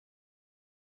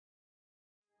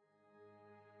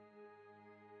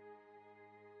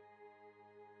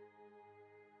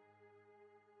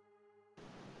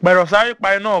Gbẹ̀rọ̀sáyé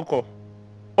pa iná ọkọ̀,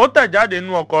 ó tẹ̀ jáde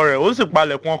nínú ọkọ̀ rẹ̀ ó sì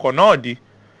palẹ̀kùn ọkọ̀ náà dé.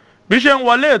 Bí ṣe ń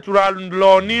wọlé ìtura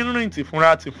lọ ní rìn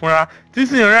tìfúnra tí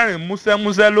sì ń rẹ́rìn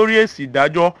músẹ́músẹ́ lórí èsì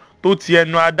ìdájọ́ tó ti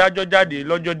ẹnu adájọ́ jáde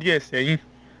lọ́jọ́ díẹ̀ sẹ́yìn.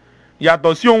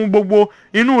 Yàtọ̀ sí ohun gbogbo,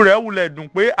 inú rẹ̀ wulẹ̀ dùn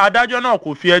pé adájọ́ náà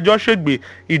kò fi ẹjọ́ ṣègbè,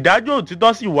 ìdájọ́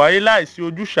òtítọ́ sì wáyé láìsí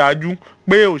ojúṣàájú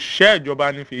pé òṣìṣẹ́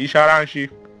ìjọba ni Fèyíṣará ń ṣe.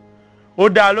 Ó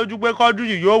dá a lójú pé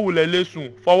Quadri yóò wulẹ̀ lè sùn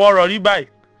fọwọ́ rọrí báyìí.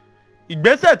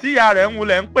 Ìgbésẹ̀ tí ìyá rẹ̀ ń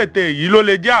wulẹ̀ ń pète èyí ló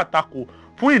lè jẹ́ àtakò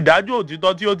fún ìdájọ́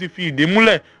òtítọ́ tí ó ti fi ìdí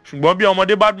múlẹ̀, ṣùgbọ́n bí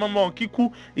ọmọdé bá gbọ́ngbọ́n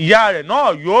kíkú, ìyá rẹ̀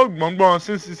náà yóò gbọ́ngbọ́n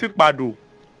sínsìn sípàdò.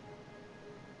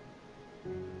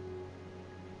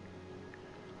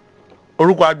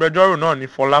 Orúkọ agbẹjọ́rò náà ni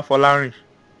Fọlárìn.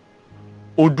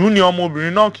 Òdú ni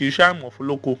ọmọbìnrin náà kì í ṣàìmọ̀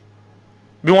fólókó.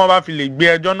 Bí wọ́n bá fi lè gbé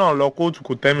ẹjọ́ náà lọ kóòtù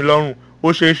kò tẹ́mi lọ́rùn, ó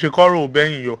ṣeé ṣe kọ́rọ̀ ò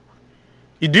bẹ́yìn yọ.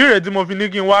 Ìdí rèé tí mo fi ní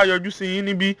kí n wá yọjú sí yín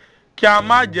níbí kí a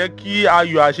má jẹ́ kí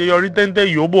ayọ̀ àṣeyọrí téńté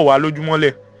yìí ó bò wá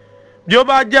lójúmọ́lẹ̀. Bí ó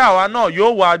bá jẹ́ àwa náà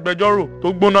yóò wá agbẹjọ́rò tó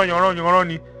gbóná yanran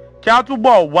ni kí a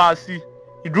túbọ̀ wá sí i.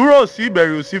 Ìdúró sí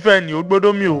ìbẹ̀rù òsì fẹ́ ni ó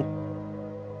gbódó mi o.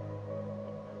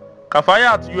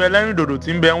 Kàfáyàt yọ ẹlẹ́rìndòdò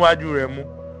tí ń bẹ níwájú rẹ̀ mu.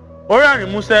 Ó rẹ́rìn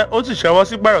músẹ́ ó sì ṣẹ́wọ́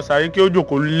sí Gbẹ̀rọ̀sáyé kí ó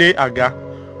jókòó lé àga.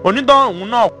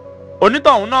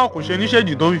 Onítọ̀hún náà kò ṣe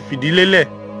níṣèjì tó fi fìdí lélẹ̀.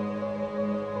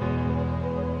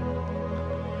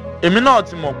 Èmi náà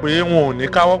ti mọ̀ pé wọn ò ní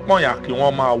káwọ́ pọ̀nyà kí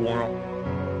wọ́n máa wòran.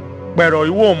 Gbẹ̀rọ̀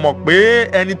ìwọ mọ̀ pé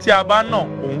ẹni tí a bá nà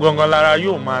òun gangan lára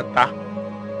yóò máa ta.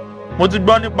 Mo ti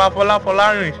gbọ́ nípa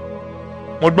Fọlárìn.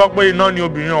 Mo gbọ́ pé iná ni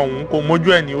obìnrin ọ̀hún kò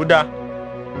mójú ẹ̀ ní ó dá.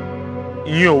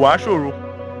 Ìyẹn ò wá ṣòro.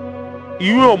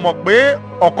 Ìwọ mọ̀ pé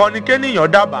ọ̀kan ni kéèyàn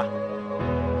dábàá,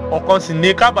 ọ̀kan sì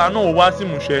ní kábàá náà wá sí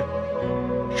ìmúṣẹ.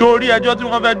 Ṣé o rí ẹjọ́ tí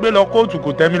wọ́n fẹ́ gbé lọ kóòtù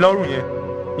kò tẹ́mi lọ́rùn yẹn?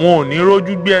 Wọn ò ní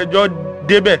rójú gbé ẹjọ́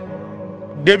débẹ̀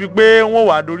débi pé wọ́n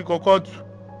wà dorí kọ kóòtù.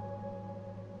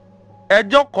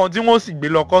 Ẹjọ́ kan tí wọ́n sì gbé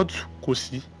lọ kóòtù kò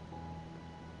sí.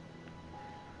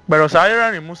 Gbẹ̀rọ̀sáyé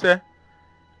rẹ́rìn músẹ́.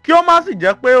 Kí ó má sì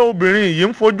jẹ́ pé obìnrin yìí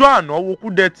ń fojú àná wo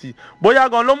Kúdẹ̀tì, bóyá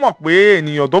gan ló mọ̀ pé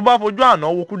ènìyàn tó bá fojú àná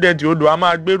wo Kúdẹ̀tì odò á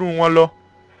máa gbérù wọn lọ.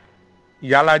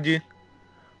 Ìyálájé,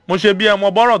 mo ṣe bí ẹmọ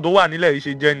bọ́rọ̀ tó wà nílẹ̀ yìí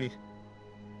ṣe jẹ́ ni.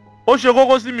 Ó ṣe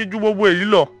kókó sí mi ju gbogbo èyí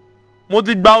lọ. Mo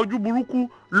ti gba ojú burúkú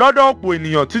lọ́dọ̀ ọ̀pọ̀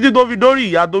ènìyàn títí tó fi dórí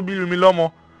ìyá tó bí mi lọ́mọ.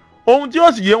 Ohun tí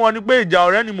ó sì yé wọn ni pé ìjà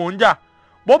ọ̀rẹ́ ni mò ń jà.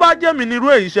 Bó bá jẹ́ mi nírú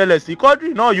èyí ṣẹlẹ̀ sí,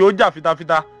 Quadri náà yóò jà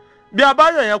fitafita. Bí a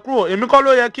bá yọ yẹn kúrò, èmi kọ́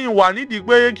ló yẹ kí n wà nídìí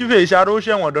pé kí Fèyíṣará ó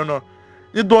ṣẹ̀wọ̀n dandan.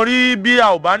 Nítorí bí a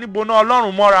ò bá níbo náà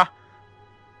Ọlọ́run mọ́ra,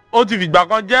 ó ti fìgbà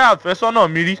kan jẹ́ àfẹ́sọ́nà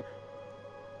mi rí.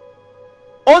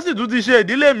 Ó sì tún ti ṣe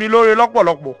ìdílé mi lóore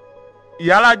lọ́pọ̀lọpọ̀.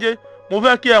 Ìyálájé, mo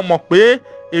fẹ́ kí ẹ mọ̀ pé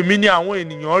èmi ni àwọn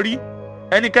ènìyàn rí.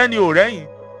 Ẹnikẹ́ni ò rẹ́yìn.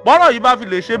 Bọ́rọ̀ yìí bá fi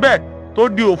lè ṣe bẹ́ẹ̀ tó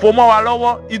di òfo mọ́ wa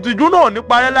lọ́wọ́, ìtìjú náà ò ní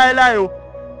parẹ́ láéláé o.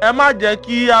 Ẹ má jẹ́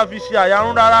kí a fi ṣe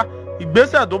àyárún rárá.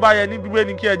 Ìgbésẹ̀ tó bá yẹ ní gbígbé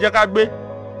ni kí ẹ jẹ́ ká gbé.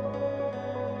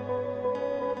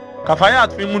 Kàfáyàt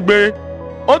fi mú gbére.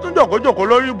 Ó tún jòkójòkó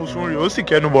lórí ibùsùn rẹ̀ ó sì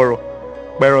kẹnu bọ̀rọ̀.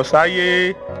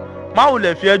 Gbẹ̀rọ̀sáyé, má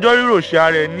wulẹ̀ fi ẹjọ́ rírò ṣe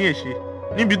ara ẹ ní èṣe.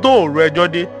 Níbi tó ò ro ẹjọ́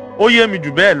dé, ó yé mi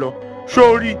jù bẹ́ẹ̀ lọ.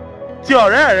 Sórí tí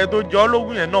ọ̀rẹ́ rẹ tó jẹ ọ́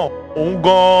lógún yẹn náà, òun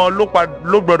gan-an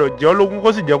ló gbọ́dọ̀ jẹ ọ́ lógún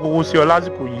kó sì jẹ́ kókó sí ọ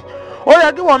lásìkò yìí. Ó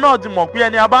yẹ kí wọn náà ti mọ̀ pé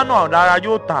ẹni abánà lára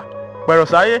yóò tà.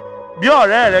 Gbẹ̀rọ̀sáyé, bí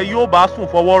ọ̀rẹ́ rẹ yóò bá sùn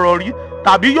fọwọ́ rọrí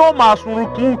tàbí yóò máa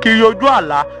sunkún kiri ojú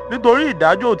àlá nítorí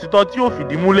ìdájọ́ òtítọ́ tí ò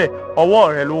fìdí múlẹ̀,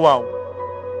 ọwọ́ rẹ ló wà o.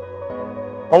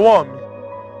 Ọwọ́ mi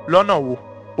lọ́nà wo?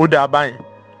 Ó dà báyẹn.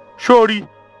 Sórí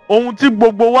ohun tí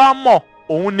gbogbo wa mọ̀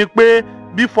òun ni pé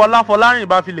bí Fọlárìn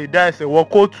bá fi lè dá ẹsẹ̀ wọ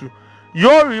kóòtù,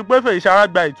 yóò rí i pé Fèyíṣará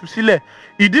gba ìtúsílẹ̀.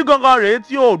 Ìdí gangan rèé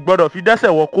tí ò gbọdọ̀ fi dẹ́sẹ̀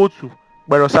wọ kóòtù.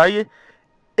 Gbẹ̀rọ̀sáyé,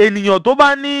 ènìyàn tó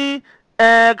bá ní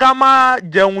ká má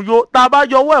jẹun yó, tá a bá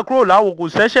yọwọ́ ẹ̀ kúrò láwo kò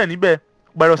ṣẹ̀ṣẹ̀ níbẹ̀.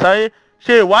 Gbẹ̀rọ̀sáyé,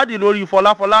 ṣe ìwádìí lórí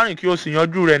Fọlárìn kí o sì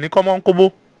yanjú rẹ̀ ní kọ́mọ́nkóbó.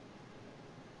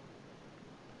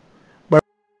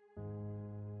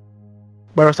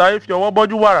 Gbẹ̀rọ̀sáyé fi ọwọ́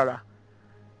bọ́jú wàràrà.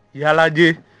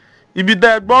 Ìyálájé, ibi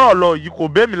tẹ́ ẹ gbọ́rọ̀ lọ yìí kò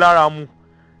bẹ́ mi lára mu.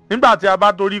 Nígbà tí a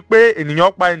bá torí pé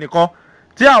ènìyàn pa ẹnìkan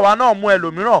tí àwa náà mú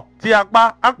ẹlòmíràn tí a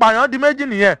pa, apààyàn di méjì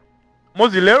nìyẹn. Mo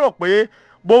sì lérò pé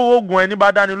bówó ogun ẹni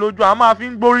bá dáni lójú a máa fi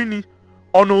ń gbórí ni.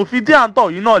 Ọ̀nà òfin tí à ń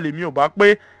tọ̀ yìí náà lèmi ò bá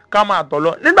pé ká máa tọ̀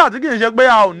lọ, nígbà tí kì í ṣe pé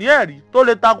a ò ní ẹ̀rí tó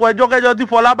lè tako ẹjọ́kẹ́jọ́ tí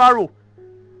Fọlá bá rò.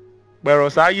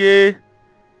 Gbẹ̀rọ̀sáyé,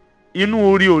 inú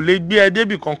orí ò lè gbé ẹ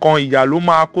débì kankan, ìyà ló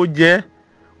máa kó jẹ́.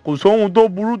 Kò sóhun tó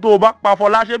burú tó o bá pa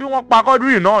Fọlá, ṣe bí wọ́n pa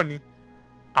Quadri náà ni.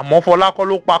 Àmọ́ Fọlá kọ́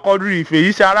ló pa Quadri,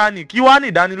 Fèyíṣará ni. Kí wá ní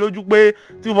ìdánilójú pé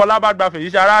tí Fọlá bá gba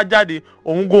Fèyíṣará jáde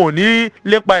òun kò ní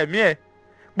lépa ẹ̀mí ẹ̀.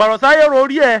 Gbẹ̀rọ̀sáyé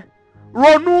rorí ẹ̀,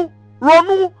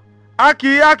 ronú, a kì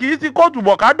í ti kóòtù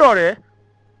bọ̀ ká dọ̀rẹ́.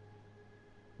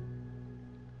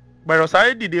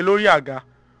 Gbẹ̀rọ̀sáyé dìde lórí àga.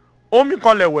 ó mí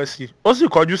kanlẹ̀ wẹ̀sì ó sì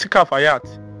kọjú sí Kàfáyàt.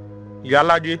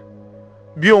 Ìyálájé,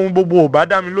 bí ohun gbogbo ò bá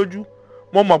dá mi lójú,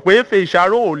 mo mọ̀ pé Éfè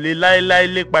ìṣaró ò lè láéláé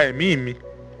lépa ẹ̀mí mi.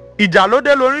 Ìjà ló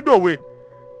dé lórí dòwe.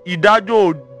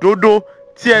 Ìdájọ́ òdodo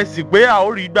tí ẹ sì pé a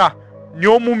ó rí gbà ni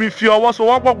ó mú mi fi ọwọ́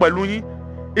sowọ́pọ̀ pẹ̀lú yín.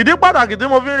 Ìdí pàtàkì tí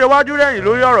mo fi ń rewájú rẹ̀yìn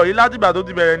lórí ọ̀rọ̀ yìí látìgbà tó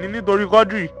ti bẹ̀rẹ̀ ni nítorí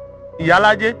Quadri.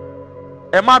 Ìyálájé,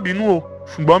 ẹ má bínú o,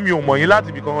 ṣùgbọ́n mi ò mọ̀ yín láti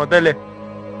ibì kankan tẹ́lẹ̀.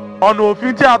 Ọ̀nà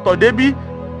òfin tí a tọ̀ débí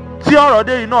tí ọ̀rọ̀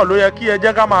dé yìí náà ló yẹ kí ẹ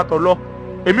jẹ́ ká máa tọ̀ lọ.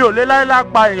 Èmi ò lè láéláé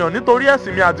pa èèyàn nítorí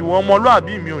ẹ̀sìn mi àti ìwà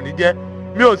ọmọlúàbí mi ò ní jẹ́.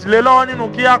 Mi ò sì lè lọ́wọ́ nínú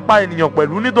kí á pa ènìyàn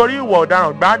pẹ̀lú nítorí ìwà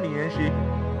ọ̀daràn gbáà nìyẹn ń ṣe.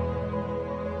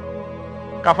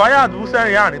 Kàfáyàt bú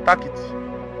sẹ́rìn àárín tàkìtì.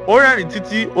 Ó rẹ́rìn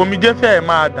títí omijé fẹ́ẹ̀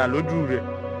máa dà lójú rẹ̀.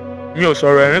 Mi ò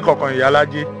sọ̀rọ̀ ẹ̀rín kankan,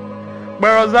 Ìyálájé.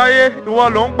 Pẹ̀rọ̀sáyé, ìwọ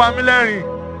ló ń pa mí lẹ́rìn.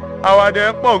 Àwàdà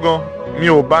ẹ pọ̀ gan. Mi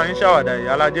ò bá yín ṣàwàdà,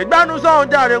 Ìyálájé. Gbẹ́nu sọ́hùn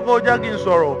jàre kó jẹ́ kí n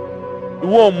sọ̀rọ̀.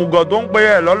 Ìwọ òmùgọ̀ tó ń pe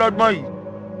ẹ̀ lọ́lọ́gbọ́n yìí.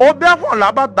 Ó bẹ́fọ̀n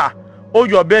lábàtà, ó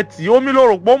yọ̀bẹ tí omi ló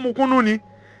rò pé ó mu kúnnú ni.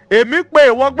 Èmi pé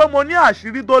ìwọ pé mo ní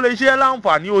àṣírí tó lè ṣe ẹ́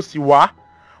láǹfààní o sì wá.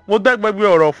 Mo tẹ́gbẹ́gbẹ́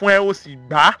ọ̀rọ̀ fún ẹ o sì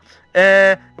gbà.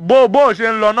 Bó ṣe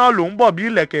ń lọ náà ló ń bọ̀ bí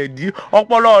ìlẹ̀kẹ̀ ìdí.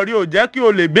 Ọpọlọ rí ò jẹ́ kí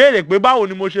o lè béèrè pé báwo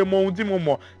ni mo ṣe mọ ohun tí mo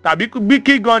mọ̀ tàbí bí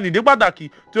kí gan nìdí pàtàkì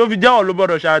tí ó fi jẹ́ ọ̀ ló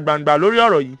gbọdọ̀ ṣàgbàǹgbà lórí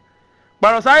ọ̀rọ̀ yìí.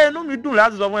 Pẹ̀rọ̀sáyé, inú mi dùn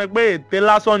láti sọ fún ẹ pé ète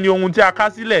lásán ni ohun tí a ká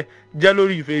sílẹ̀ jẹ́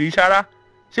lórí Fèyíṣará.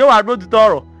 Ṣé wàá dúró títọ́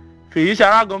ọ̀rọ̀?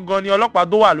 Fèyíṣará gangan ni ọlọ́pàá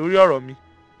tó wà lórí ọ̀rọ̀ mi.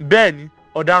 Bẹ́ẹ̀ ni,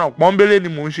 ọ̀daràn pọ́nbélé ni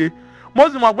mò ń ṣe. Mo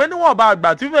sì mọ̀ pé níwọ̀nba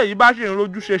àgbà tí Fèyí bá ṣe ń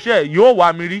rojú ṣeṣẹ́ yóò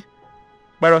wá mi rí.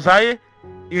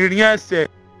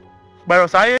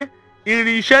 Pẹ̀rọ̀sáyé,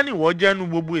 irin iṣẹ́ nìwọ jẹ́nu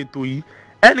gbogbo ètò yìí.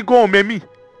 Ẹnìkan ò mẹ́mì,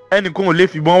 ẹnìkan ò lè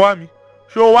fìbọn wá mi.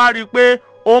 Ṣé o wá rí i pé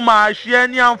ó máa ṣe ẹ́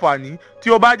ní àǹfààní tí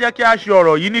o bá jẹ́ kí a ṣe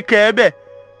ọ̀rọ̀ yìí ní kẹ́ẹ́bẹ̀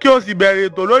kí o sì bẹ̀rẹ̀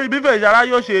ètò lórí bí Fèyíṣará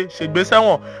yóò ṣe ṣègbé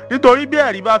sẹ́wọ̀n nítorí bí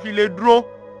ẹ̀rí bá fi lè dúró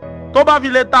tó bá fi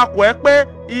lè takò ẹ́ pé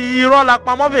irọ́ la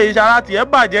pamọ́ Fèyíṣará tiẹ̀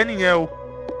bàjẹ́ nìyẹn o.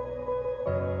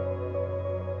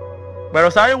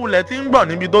 Pẹ̀rọ̀sáyé wulẹ̀ tí ń gbọ̀n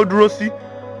níbi tó dúró sí.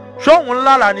 Ṣóhun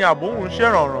lára ni àbóhùn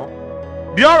ṣèrànràn.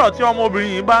 Bí ọ̀rọ̀ tí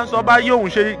ọmọbìnrin yìí bá ń sọ bá yé òun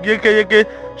ṣe yékéyéké,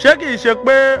 ṣé kìí ṣe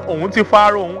pé òun ti fa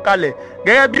ara òun kalẹ̀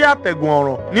gẹ́gẹ́ bí àtẹ̀gùn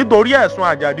ọ̀ràn nítorí ẹ̀sùn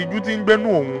àjàdíjú tí ń gbénú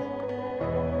òun.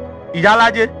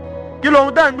 Ìyálájé, kí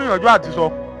lohun tẹ́ ń gbìyànjú àti sọ?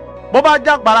 Bó bá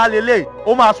jágbára lélẹ̀,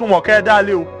 ó máa súnmọ́ kẹ́ ẹ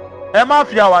dálé o. Ẹ má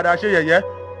fi àwàdà ṣe yẹ̀yẹ́.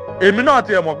 Èmi náà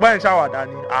tiẹ̀ mọ̀ pé ẹ̀ ń ṣàwàdà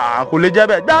ni. Kò lè jẹ́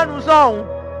bẹ́ẹ̀. Gbẹ́nu sọ́hùn.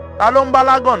 Ta ló ń bá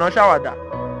lágànná ṣàwàdà?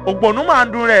 Òpònú máa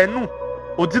ń dun rẹ̀ nù.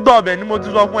 Òtítọ́ ọbẹ̀ ni mo ti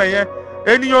sọ fún ẹ yẹn.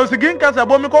 Ènìyàn ò sì kí ń kẹsẹ̀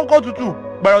bomi kókó tutù.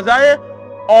 Pẹ̀rọ̀sáyé,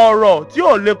 ọ̀rọ̀ tí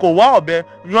ò lè kò wá ọ̀bẹ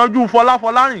yanjú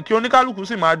Fọláfọlárìn kí oníkálukú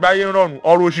sì máa gbáyé rọrùn.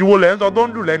 Ọ̀rọ̀ òṣìwò lẹ́ ń sọ tó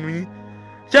ń dùn lẹ́nu yín.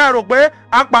 Ṣé ẹ rò pé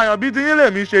apààyàn bíi ti yín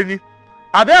lèmi ṣe ni?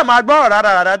 Àbẹ́ ẹ̀ máa gbọ́ ọ̀rọ̀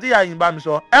rádaràdà tí ìyá yìí ń bá mi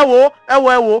sọ. Ẹ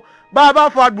wo bá a bá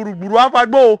fa gbùrùgbùrù á fa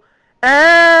gbó o.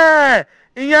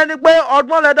 Ìyẹn ni pé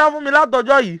ọgbọ́n lẹ dá fún mi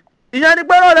látọjọ́ yìí. Ìyẹn ni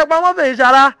pé rọ́ọ̀lẹ́ pamọ́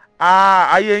Fèyíṣará.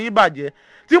 Ayé yín bàjẹ́.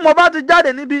 Tí mo bá ti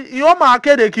jáde níbi ìyó máa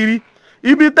kéde kiri.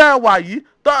 Ibi tẹ́ ẹ wà yìí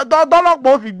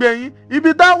tọ́lọ́pọ̀ ó fi gbé yín. Ibi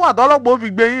tẹ́ ẹ wà tọ́lọ́pọ̀ ó fi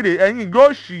gbé yín rè ẹ̀yin yóò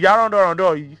ṣì yá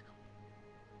rọ́ndọ̀rọ̀ndọ̀ yìí.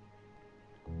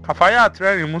 Kàfáyàt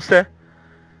rẹ́rìn músẹ́.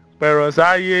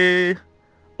 Pẹ̀rọ̀sáyé,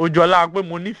 ó jọlá pé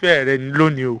mo nífẹ̀ẹ́ rẹ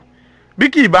lónìí o. Bí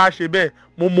kì í bá ṣe bẹ́ẹ̀,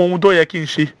 mo mọ ohun tó yẹ kí n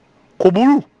ṣe. Kò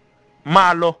burú,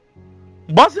 máa lọ.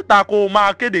 Bọ́ síta kó o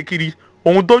máa kéde kiri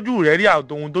ohun tójú rẹ̀ rí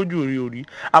àti ohun tójú rí ò rí.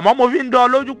 Àmọ́ mo fi ń dán ọ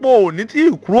lójú pé ò ní tí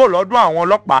ì kúrò lọ́dún àwọn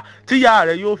ọlọ́pàá tí ìyá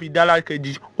rẹ̀ yóò fi dá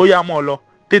lákejì. Ó yá mọ́ ọ lọ.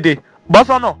 Tètè bọ́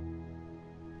sọ́nà.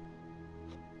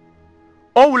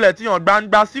 Ó wulẹ̀ ti hàn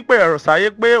gbangba sí Pẹ̀rọ̀sáyé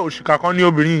pé òṣìkà kan ni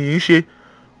obìnrin yìí ń ṣe.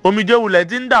 Omijé wulẹ̀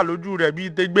ti ń dà lójú rẹ̀ bíi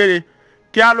tegbére.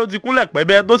 Kíá ló ti kúnlẹ̀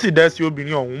pẹ́bẹ́ tó sì dẹ́ sí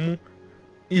obìnrin ọ̀hún mú.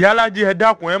 Ìyálájé, ẹ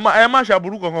dákun, ẹ má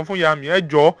ṣàbùrú kankan fún ìyá mi, ẹ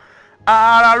jọ̀ọ́.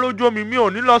 Ara lójó mi ò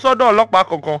ní lọ sọ́dọ̀ ọlọ́pàá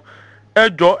kankan. Ẹ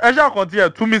jọ̀ọ́, ẹ ṣàkàn tí ẹ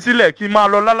tú mi sílẹ̀ kí n máa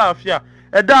lọ lálàáfíà.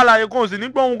 Ẹ dá àlàyé kóhùn sí ní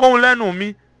gbóhunkóhun lẹ́nu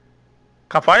mi.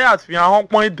 Kàfáyàt fi ahọ́n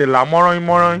pọ́n ìtẹ̀lá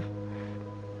mọ́rán-mọ́rán.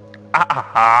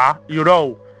 Irọ́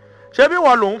o. Ṣé bí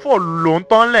wọ́n lòún fò lòún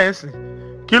tán lẹ́sìn?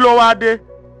 Kí ló wá dé?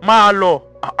 Máa lọ.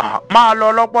 Máa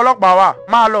lọ lọ́pọ̀lọpàá wà.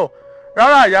 Máa lọ.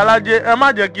 Rárá Ìyálájé, ẹ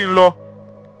má jẹ́ kí n lọ.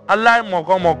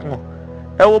 Aláìmọ̀kànmọ̀kàn.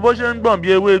 Ẹ wo bó ṣe ń gbọ̀n bí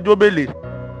ewé jóbélé.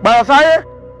 Pẹ̀rọ̀sáyé,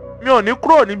 mi ò ní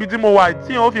kúrò níbi tí mo wà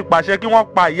tí ó fi pàṣẹ kí wọ́n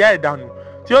pa ìyá ẹ̀ dànù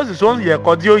tí ó sì sóhun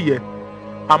ẹ̀kọ́ tí ó yẹ.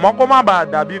 Àmọ́ kó má bàa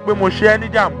dàbí pé mo ṣe ẹ́ ní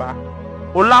jàǹbá.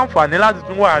 O láǹfààní láti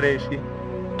tún wà rẹ̀ ṣe.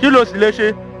 Kí ló sì lè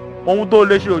ṣe? Ohun tó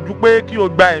lè ṣe ojú pé kí o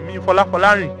gba ẹ̀mí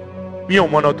Fọláfọlárìn. Mi ò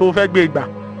mọ̀nà tó fẹ́ gbé gbà.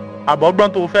 Àbọ̀gbọ́n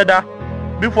tó fẹ́ dá.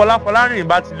 Bí Fọláfọlárìn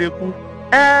bá ti lè kú,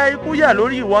 ikú yẹ̀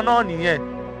lórí ìwọ náà nìyẹn.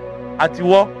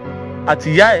 Àtiwọ́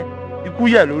àtìyá ẹ̀, ikú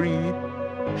yẹ̀ lórí yín.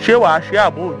 Ṣé wàá ṣe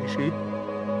àbó ò ní ṣe?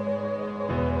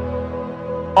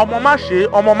 Ọmọ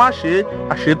má ṣe,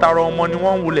 àṣetara ọmọ ni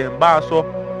wọ́n ń wulẹ̀ ń bá a sọ.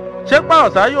 ṣé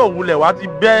Pẹ̀rọ̀sáyé òwúlẹ̀ wá ti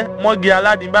bẹ́ mọ́gi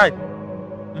aládìí báyìí?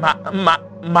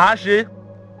 Màá ṣe.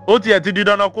 Ó tiẹ̀ ti di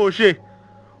dandan kó o ṣe.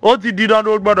 Ó ti di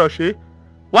dandan ó gbọ́dọ̀ ṣe.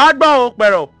 Wá gbọ́ o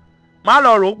Pẹ̀rọ̀, má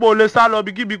lọ rò pé o lè sá lọ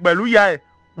bíkíbi pẹ̀lú ìyá ẹ̀.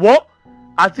 Wò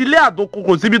àti ilé àtòkò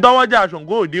kò síbi tọ́wọ́jà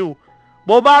Ṣàngó òde o.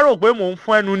 Bó bá rò pé mò ń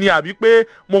fún ẹnu ni àbí pé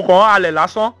mo kàn án halẹ̀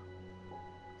lásán.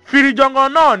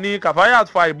 Firijangan náà ni Kàfáyàt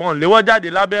fa ìbọn léwọ́ jáde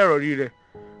lábẹ́ ìrọ̀rí rẹ̀.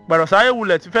 Pẹ̀rọ̀sáyé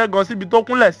wulẹ̀ ti fẹ́ gan síbi tó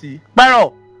kúnlẹ̀ sí.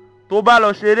 Pẹ̀rọ̀, tó bá lọ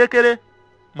ṣe erékeré,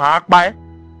 màá pa ẹ́.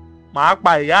 Màá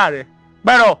pa ìyá rẹ̀.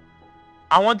 Pẹ̀rọ̀,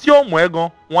 àwọn tí ó mọ̀ ẹ́ gan,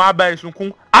 wọ́n á bá ẹ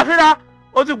sunkún. Àfírà,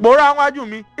 ó ti pòórá wájú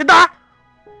mi. Ìta!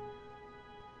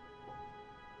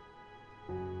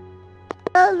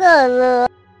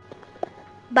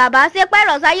 Bàbá ṣé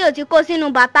Pẹ̀rọ̀sáyé ò ti kó sínú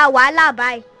bàtà wàhálà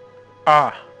báyìí?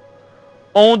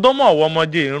 Ohun tó mọ̀ ọ̀wọ́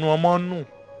ọmọdé irun ọmọ nù.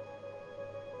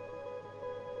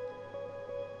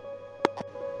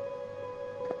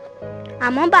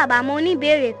 Àmọ́ bàbá mo ní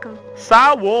ìbéèrè kan.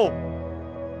 Sáwò.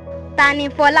 Ta ni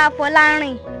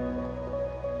Fọlárìn?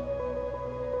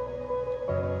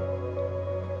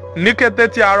 Ní kété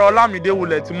tí ara Ọlámídé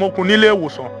wulẹ̀ ti mókun nílé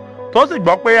ìwòsàn tó sì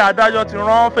gbọ́ pé adájọ́ ti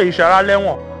rán Fèyíṣará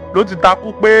lẹ́wọ̀n ló ti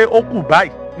takú pé ó kù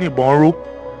báyìí níbọn ró.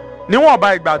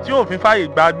 Níwọ̀nba ìgbà tí òfin fàyè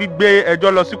gba gbígbé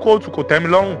ẹjọ́ lọ sí kóòtù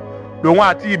kòtẹ́milọ́rùn lòun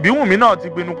àti Ìbíwùnmí náà ti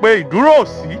pinnu pé ìdúró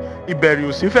òsì ìbẹ̀rẹ̀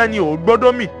òsì fẹ́ ni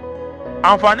ògbódómì.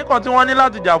 Àǹfààní kan tí wọ́n ní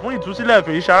láti jà fún ìtúsílẹ̀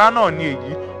Fèyíṣará náà ni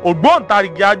èyí.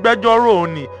 Ògbóǹtarìgì agbẹjọ́rò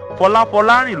òní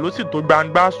Fọlárìn ló sì tó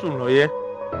gbangba sùn lọ́yẹ́.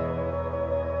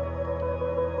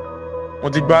 Mo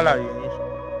ti gbọ́ àlàyé yín.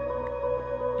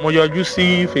 Mo yọjú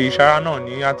sí Fèyíṣará náà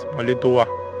ní àtìmọ́lé tó wà.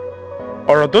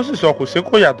 Ọ̀rọ̀ tó sì sọ kò sí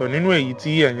kò yàtọ̀ nínú èyí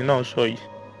tí ẹ̀yin náà sọ yìí.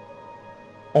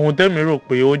 Ohun tẹ́mi rò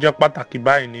pé ó jẹ́ pàtàkì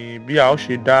báyìí ni bí a ó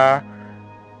ṣe dá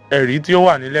ẹ̀rí tí ó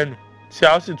wà nílẹ̀ nù tí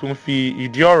a ó sì tún fi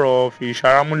ìdí ọ̀rọ̀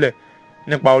Fèyíṣará múlẹ̀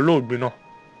nípa olóògbé náà.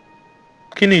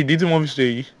 Kí ni ìdí tí mo fi ṣe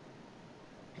èyí?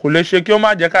 Kò lè ṣe kí ó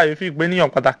má jẹ́ kàyéfì pé níyàn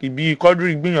pàtàkì bíi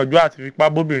Quadri gbìyànjú àti fipá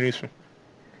bóbìnrin sùn.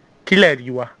 Kí lẹ̀rí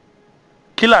wa?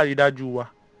 Kí làrídájú wa?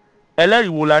 Ẹlẹ́rìí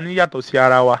wo la ní yàtọ̀ sí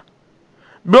ara wa?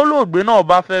 Bí olóògbé náà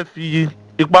bá fẹ́ fi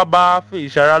ipá bá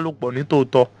Fèyíṣará lò pọ̀ ní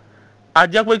tòótọ́, a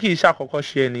jẹ́ pé kì í ṣàkọ́kọ́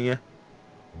ṣe ẹnìyẹn.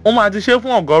 Ó máa ti ṣe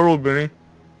fún ọ̀gọ̀rọ̀ obìnrin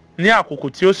ní àkókò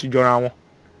tí ó sì jọra wọn.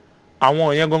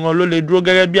 Àwọn yẹn gangan ló lè dúró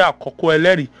gẹ́gẹ́ bí àkọ́kọ́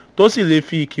ẹlẹ́rìí tó sì lè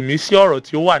fi ìkìmí sí ọ̀rọ̀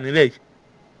tí ó wà nílẹ̀ yìí.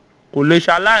 Kò lè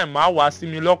ṣaláì má wá sí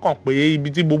mi lọ́kàn pé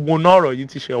ibi tí gbogbo náà ọ̀rọ̀ yìí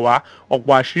ti ṣẹ̀ wá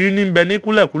ọ̀pọ̀ àṣírí ní bẹ ní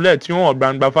kúlẹ̀kúlẹ̀ tí ó hàn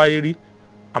gbangba fáyé rí.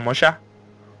 Àmọ́ ṣá,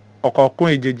 ọ̀kọ̀ọ̀kan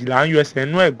èjèèjì là ń yọ ẹsẹ̀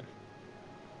inú ẹ̀gún.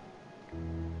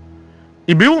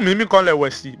 Ìbíwùnmí mi kan lẹ̀wẹ̀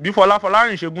sí bí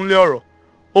Fọlárìn ṣe gúnlé ọ̀rọ̀.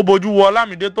 Ó bojú wo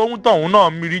Ọlámídé tó ń tọ̀hún náà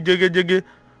mírí jégéjégé,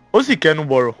 ó sì kẹnu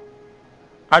bọ̀rọ̀.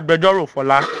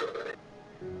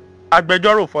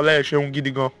 Agbẹjọ́rò Fọlá ẹ ṣeun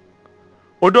gidi gan.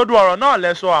 Òdodo ọ̀rọ̀ náà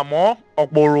lẹ sọ àmọ́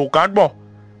ọ̀pọ̀ ọ̀rọ̀ ò kán gbọ̀n.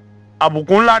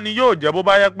 Àbùkù ńlá ni yóò jẹ́ bó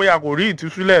bá yẹ pé a kò rí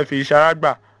ìtúsílẹ̀ Fèyíṣará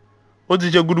gbà. Ó ti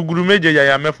ṣe gudugudu méje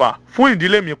yàyà mẹ́fà fún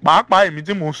ìdílé mi pàápàá èmi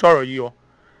tí mò ń sọ̀rọ̀ yìí ọ.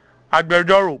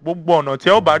 Agbẹjọ́rò, gbogbo ọ̀nà tí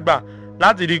ẹ ó bá gbà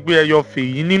láti rí i pé ẹ yọ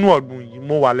Fèyí nínú ọ̀gbun yìí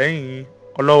mo wà lẹ́yìn yín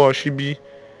ọlọ́wọ́ síbí.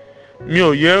 Mi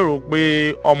ò yé rò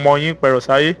pé ọmọ yín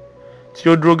Pẹ̀rọ̀sáyé tí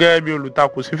ó dúró gẹ́gẹ́ bí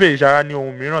olùtakò sí Fèyíṣará ní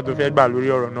ohun mìíràn tó fẹ́ gbà lórí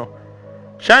ọ̀rọ̀ náà.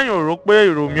 Ṣẹ́yìn ò rò pé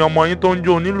ìròmí ọmọ yín tó ń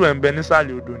jó onílù ẹ̀ ń bẹ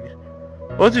nísàlẹ̀ odò ni?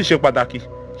 Ó sì ṣe pàtàkì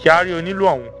kí a rí onílù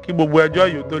ọ̀hún kí gbogbo ẹjọ́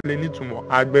yìí tó lè nítumọ̀.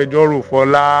 Agbẹjọ́rò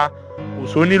Fọlá, kò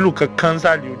sónílù kankan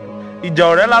nísàlẹ̀ odò. Ìjà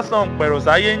ọ̀rẹ́ lásán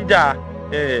Pẹ̀rọ̀sáyé ń jà,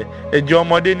 ẹ̀jẹ̀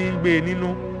ọmọdé ní ń gbé e nínú.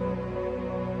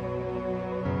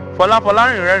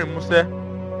 Fọlárìn rẹ́rìn músẹ́.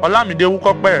 Ọlámídé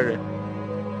wúkọ́ pẹ̀rẹ̀ rẹ̀.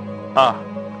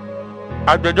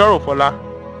 Agbẹjọ́rò Fọlá,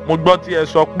 mo gbọ́ tí ẹ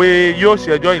sọ pé yóò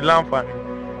ṣe ẹjọ́ yìí láǹfààní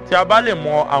tí a bá lè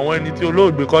mọ àwọn ẹni tí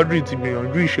olóògbé Quadri ti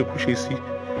gbìyànjú ìṣekúṣe sí.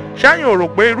 Ṣẹ́yìn ò rò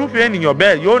pé irúfẹ́ ènìyàn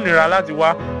bẹ́ẹ̀ yóò nira láti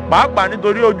wá pàápàá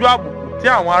nítorí ojú àbùkù tí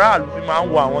àwọn aráàlú fi máa ń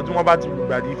wo àwọn tí wọ́n bá ti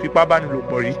lùgbàdì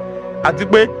ìfipábánilòpọ̀ rí, àti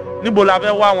pé níbo la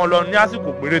fẹ́ wá wọn lọ ní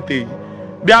àsìkò péréte yìí?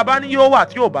 Bí a bá ní yóò wà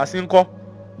tí ò bá sí ńkọ́?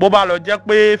 Bó bá lọ jẹ́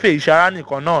pé Fèyíṣará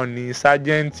nìkan náà ni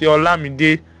Sájẹ́ǹtì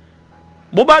Ọlámídé,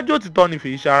 bó bá jó títọ́ ni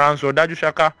Fèyíṣará ń sọ dájú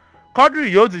ṣáká,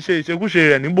 Quadri yóò ti ṣe ìṣekúṣe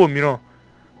rẹ̀ níbòmíràn.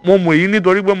 Mo mọ̀ èyí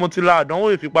nítorí pé mo ti la àdánwò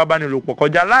ìfipábánilòpọ̀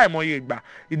kọjá láìmọye ìgbà.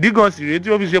 Ìdí gan sì rèé tí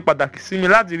ó fi ṣe pàtàkì sí mi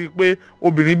láti rí i pé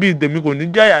obìnrin bíi tèmi kò ní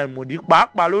jẹ̀yà ìmọ̀dí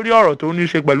pàápàá lórí ọ̀rọ̀ tó ní í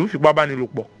ṣe pẹ̀lú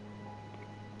ìfipábánilòpọ̀.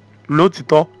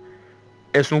 Lótìtọ́,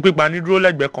 ẹ̀sùn pípa ní dúró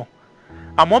lẹ́gbẹ̀ẹ́ kan.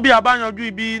 Àmọ́ bí a bá yanjú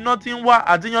ibi iná tí ń wá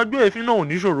àti yanjú èéfín náà ò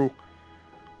ní ṣòro.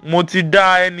 Mo ti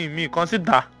dá ẹni mi kan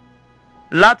síta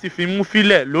láti fi mú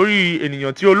fílẹ̀ lórí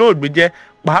ènìyàn tí olóògbé jẹ́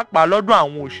pàápàá lọ́dún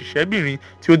àwọn òṣìṣẹ́bìnrin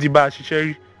tí ó ti bá a ṣiṣẹ́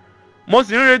rí. Mo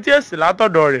sì ń retí èsì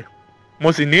látọ̀dọ̀ rẹ̀.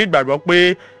 Mo sì ní ìgbàgbọ́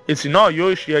pé èsì náà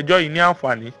yóò ṣe ẹjọ́ yìí ní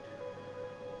àǹfààní.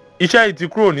 Iṣẹ́ yìí ti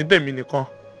kúrò ní tèmi nìkan.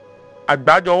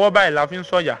 Àgbájọ ọwọ́ báyìí la fi ń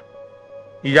sọ̀yà.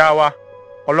 ìyá wa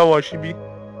ọlọ́wọ́ síbí,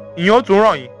 ìyẹn ó tún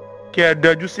ràn yín kí ẹ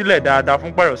dẹjú sílẹ̀ dáadáa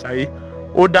fún Pẹ̀rọ̀sáyé.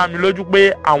 Ó dá mi lójú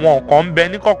pé àwọn nǹkan ń bẹ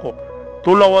níkọ̀kọ̀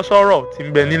tó lọ́wọ́ sọ́rọ̀ tí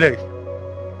ń bẹ nílẹ̀ yìí.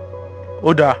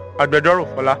 Ó dáa, agbẹjọ́rò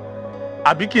Fọlá,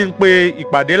 àbí kí n pe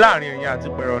ìpàdé láàrin ẹ̀yin àti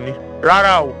Pẹ̀rọ̀ ni?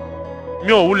 Rárá o,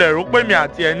 mi ò wulẹ̀ rò pé mi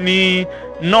àti ẹni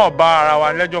náà bá ara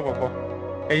wa lẹ́jọ́ kankan.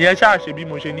 Ẹ̀yin ẹ ṣáà ṣe bí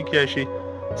mo ṣe ní kí ẹ ṣe.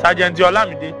 Sájẹ́ntì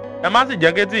Ọlámídé, ẹ má sì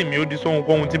jẹ́ kétí mi ó di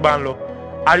sóhunkóhun tí bá ń lọ.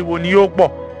 Ariwo ni yóò pọ̀,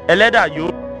 ẹlẹ́dẹ̀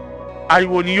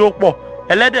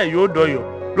yóò dọ̀yọ̀.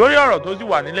 Lórí ọ̀rọ̀ tó sì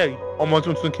wà nílẹ̀ yìí, ọmọ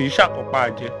tuntun kì í ṣàkópa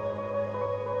àjẹ́.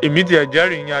 Èmi tiẹ̀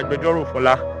jẹ́rìí yín agbẹjọ́rò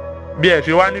Fọlá. Bí ẹ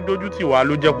ṣe wá ní dójútì wá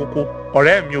ló jẹ́ kókó.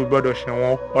 Ọ̀rẹ́ mi ò gbọ́dọ̀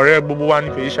ṣẹ̀wọ̀n, ọ̀rẹ́ gbogbo wa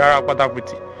nífẹ̀ẹ́ ìṣara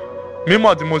pátápìtì.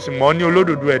 Mímọ̀ tí mo sì mọ̀ ní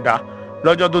olódodo ẹ̀dá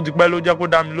lọ́jọ́ tó ti pẹ́ ló jẹ́ kó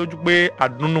dá mi lójú pé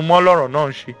àdúnnumọ́ lọ̀rọ̀ náà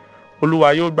ń ṣe.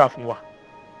 Olúwa yóò gbà fún wa.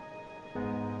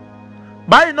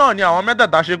 Báyìí náà ni àwọn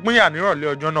mẹ́tẹ̀ẹ̀ta ṣe pínyà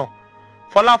nírọ̀lẹ́ ọjọ́ náà.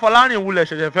 Fọlárin wulẹ̀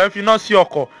ṣẹ̀ṣẹ̀ fẹ́ finá sí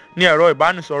ọkọ̀ ní ẹ̀rọ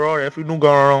ìbánisọ̀rọ̀ rẹ̀ fi dún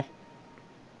ganran.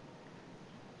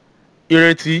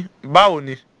 Ìrètí, báwo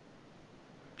ni?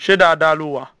 Ṣé dáadáa ló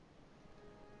wà?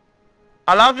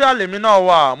 Àlàáfíà lèmi náà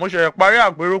wà, mo ṣẹ̀ṣẹ̀ parí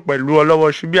àpérò pẹ̀lú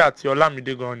ọlọ́wọ́ síbí àti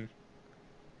Ọlámídé gan ni.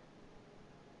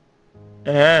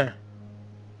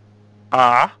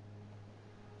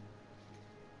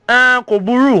 Kò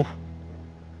burú.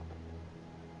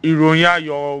 Ìròyìn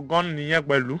ayọ̀ gan nìyẹn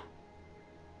pẹ̀lú.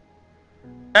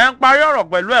 Ẹ ń parí ọ̀rọ̀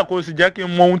pẹ̀lú ẹ̀ kó sì jẹ́ kí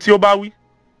n mọ ohun tí ó bá wí.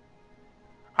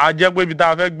 A jẹ́ pé ibi tá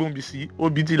a fẹ́ gbòǹbì sí,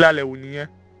 obì ti lálẹ́ wò nìyẹn.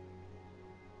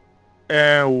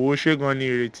 Ó ṣe gan ni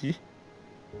Ìrètí.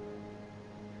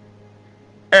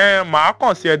 Màá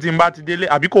kàn sí ẹ tí n bá ti délé,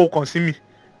 àbí kò kàn sí mi?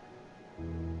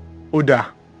 Ó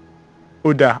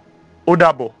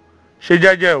dàbọ̀, ṣe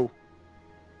jẹ́jẹ́ o.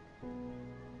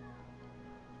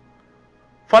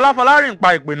 Fọlárin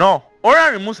pa ìpè náà, ó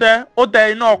rẹ́rìn músẹ́, ó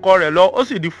tẹ iná ọkọ̀ rẹ̀ lọ, ó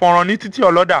sì di fọ́nrán ní títí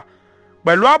ọlọ́dà.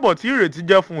 Pẹ̀lú ààbọ̀ tí Ìrètí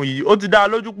jẹ́ fún yìí, ó ti dá a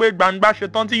lójú pé gbangba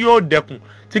ṣetán tí yóò dẹkùn,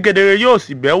 tí kedere yóò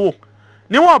sì bẹ́ wò.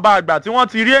 Níwọ̀nba àgbà tí wọ́n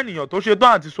ti rí ènìyàn tó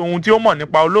ṣetán àti sọ ohun tí ó mọ̀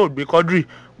nípa olóògbé Quadri,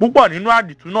 púpọ̀ nínú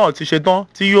àdìtú náà ti ṣetán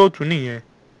tí yóò tún nìyẹn.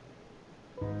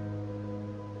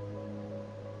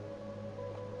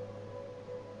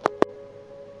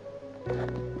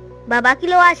 Bàbá, kí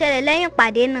ló wá ṣẹlẹ̀ lẹ́yìn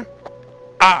ìpàdé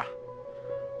náà?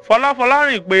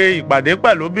 Fọlárin pe ìpàdé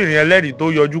pẹ̀lú obìnrin ẹlẹ́rìí tó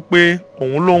yọjú pé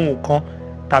òun lóhun kan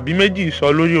tàbí méjì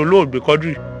sọ lórí olóògbé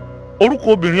Quadri.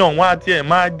 Orúkọ obìnrin ọ̀hún àti ẹ̀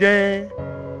máa jẹ́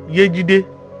Yéjídé.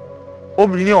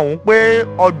 Obìnrin ọ̀hún pé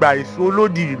ọgbà èso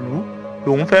olódi ìlú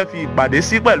lòun fẹ́ fi ìpàdé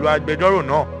sí pẹ̀lú agbẹjọ́rò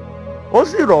náà. Ó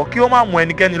sì rọ̀ kí ó má mú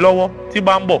ẹnikẹ́ni lọ́wọ́ tí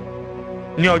bá ń bọ̀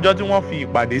ní ọjọ́ tí wọ́n fi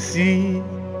ìpàdé sí.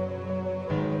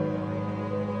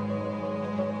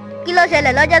 Kí ló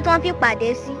ṣẹlẹ̀ lọ́jọ́ tí wọ́n fi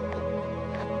ìpàdé sí?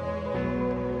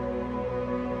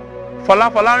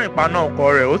 Fọlárin paná ọkọ̀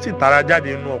rẹ̀ ó sì tara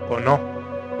jáde nínú ọkọ̀ náà.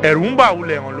 Ẹ̀rù ń bà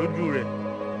wulẹ̀ hàn lójú rẹ̀.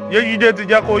 Yéjídé ti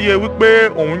jẹ́ kó yé wípé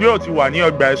òun yóò ti wà ní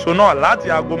ọgbà èso náà láti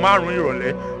aago 5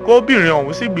 ìrọ̀lẹ́ kóbìnrin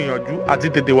ọ̀hún sì gbìyànjú àti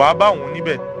tètè wá bá òun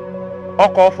níbẹ̀.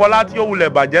 Ọkọ̀ Fọlá tí ó wulẹ̀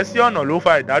bàjẹ́ sí ọ̀nà ló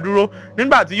fa ìdádúró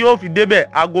nígbà tí yóò fi débẹ̀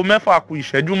aago 6 kù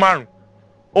ìṣẹ́jú 5.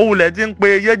 Ó wulẹ̀ ti ń pe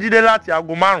Yéjídé láti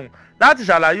aago 5 láti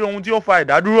ṣàlàyé ohun tí ó fa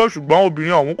ìdádúró, ṣùgbọ́n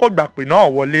obìnrin ọ̀hún kò gbà pé náà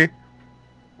wọlé.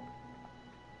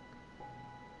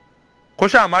 Kó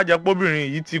ṣáà má jẹ́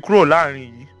póbìnrin yìí ti kúrò láàrin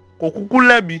yìí, kò kúkú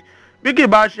lẹ́bi bí kì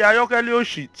bá ṣe ayọ́kẹ́lẹ́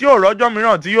òṣì tí ò rọ́jọ́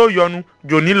mìíràn tí yóò yọnu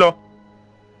jòní lọ.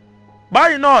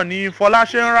 Báyìí náà ni Fọlá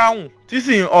ṣe ń ráhùn tí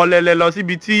sì ń ọlẹlẹ lọ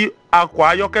síbi tí akọ̀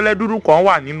ayọ́kẹ́lẹ́ dúdú kan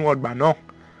wà nínú ọgbà náà.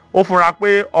 Ó fura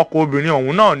pé ọkọ̀ obìnrin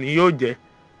ọ̀hún náà ni yóò jẹ́.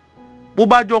 Bó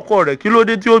bá jókòó rẹ̀, kí ló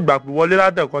dé tí ó gbà pé wọlé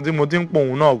látẹ̀kan tí mo ti ń pò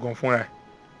òun náà gan fúnra ẹ̀.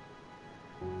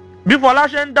 Bí Fọlá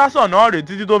ṣe ń dásọ̀ náà rè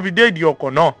títí tó fi dé ìdí ọkọ̀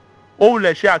náà, ó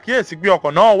wulẹ̀ ṣe àkíyèsí pé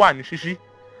ọkọ̀ náà wà ní ṣíṣí.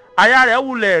 Aya rẹ̀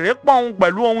wulẹ̀ ré pọ̀hún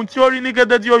pẹ̀lú ohun tí ó rí ní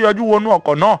kété tí ó yọjú wọnú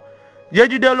ọkọ̀ náà.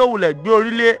 Yéjídé ló wulẹ̀ gbé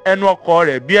orí lé ẹnu ọkọ̀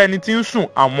rẹ̀ bí ẹni tí ń sùn,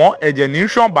 àmọ́ ẹ̀jẹ̀ ní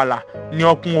ṣàn bàlà ní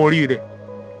ọkùn orí rẹ̀.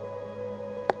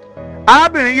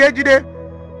 Arábìnrin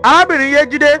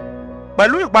Yéjídé!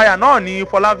 Pẹ̀lú ìpayà náà ni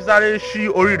Fọlá fi sáré ṣí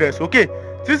orí rẹ̀ sókè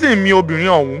tí sì ń mi obìnrin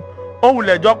ọ̀hún. Ó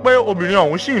wulẹ̀ jọ pé obìnrin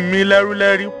ọ̀hún sì ń mí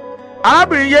lẹ́rúlẹ́rí.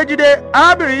 Arábìnrin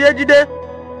Yéjídé!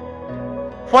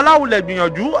 Fọlá wulẹ̀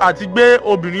gbìyànjú àti gbé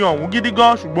obìnrin ọ̀hún gidi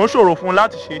gan, ṣùgbọ́n ṣòro fún un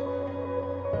láti ṣe.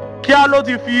 Kíá ló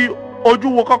ti fi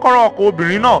ojú wo kọ́kọ́rọ́ ọkọ̀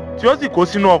obìnrin náà tí ó sì kó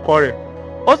sínú ọkọ̀ rẹ̀.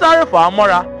 Ó sáré fà á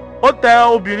mọ́ra, ó tẹ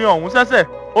obìnrin ọ̀hún sẹ́sẹ̀,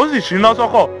 ó sì ṣíná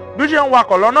sọ́kọ̀. Bí ṣe ń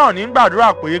wakọ̀ lọ náà ní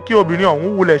gbàdúrà pé kí obìnrin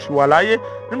ọ̀hún wulẹ̀ ṣì wà láyé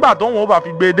nígbà tóun ó bá fi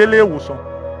gbé e délé ìwòsàn.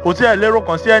 Kò tiẹ̀ lérò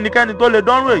kàn sí ẹnikẹ́ni tó lè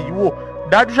dánrù èyí wò.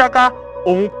 Dájú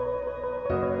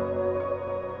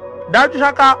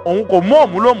ṣáká òun kò mú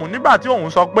òmúlòmù nígbà tí òun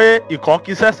sọ pé ìkọ́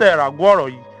kí sẹ́sẹ̀ ràgó ọ̀rọ̀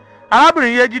yìí.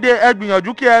 Arábìnrin Yéjídé, ẹ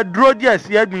gbìyànjú kí ẹ dúró díẹ̀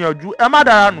sí, ẹ gbìyànjú, ẹ má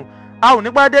dára nù, a ò ní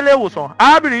pẹ́ délé ìwòsàn.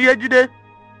 Arábìnrin Yéjídé.